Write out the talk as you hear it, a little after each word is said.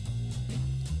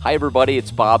Hi everybody,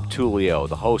 it's Bob Tullio,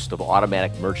 the host of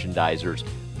Automatic Merchandiser's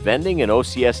Vending and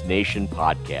OCS Nation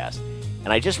podcast.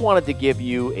 And I just wanted to give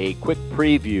you a quick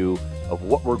preview of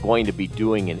what we're going to be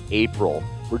doing in April.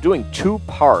 We're doing 2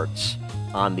 parts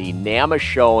on the NAMA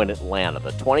show in Atlanta, the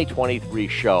 2023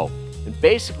 show. And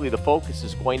basically the focus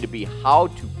is going to be how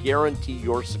to guarantee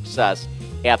your success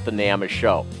at the NAMA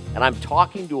show. And I'm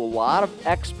talking to a lot of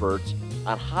experts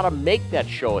on how to make that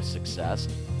show a success.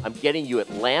 I'm getting you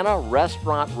Atlanta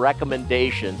restaurant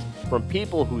recommendations from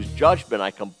people whose judgment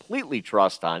I completely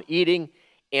trust on eating,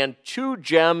 and 2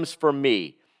 gems from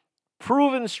me,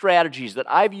 proven strategies that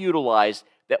I've utilized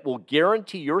that will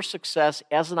guarantee your success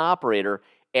as an operator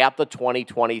at the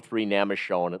 2023 NAMA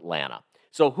show in Atlanta.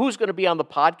 So who's going to be on the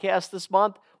podcast this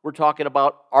month? We're talking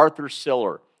about Arthur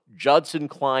Siller, Judson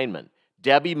Kleinman,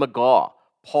 Debbie McGaw,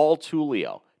 Paul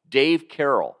Tullio, Dave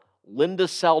Carroll, Linda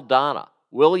Saldana,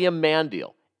 William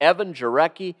Mandiel, Evan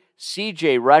Jarecki,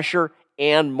 CJ Rescher,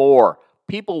 and more.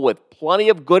 People with plenty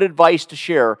of good advice to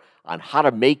share on how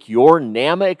to make your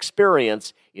NAMA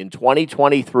experience in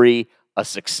 2023 a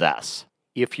success.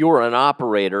 If you're an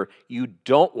operator, you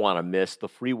don't want to miss the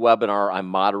free webinar I'm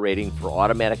moderating for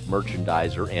Automatic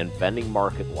Merchandiser and Vending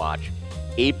Market Watch,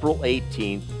 April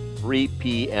 18th, 3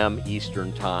 p.m.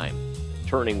 Eastern Time,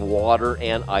 turning water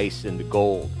and ice into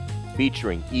gold,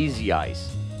 featuring Easy Ice,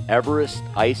 Everest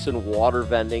Ice and Water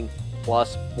Vending,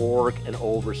 plus Borg and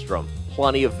Overstrom.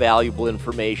 Plenty of valuable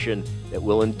information that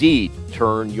will indeed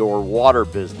turn your water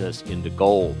business into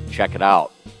gold. Check it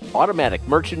out. Automatic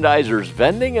Merchandiser's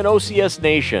Vending and OCS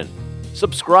Nation.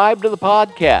 Subscribe to the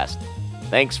podcast.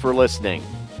 Thanks for listening.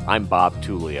 I'm Bob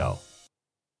Tullio.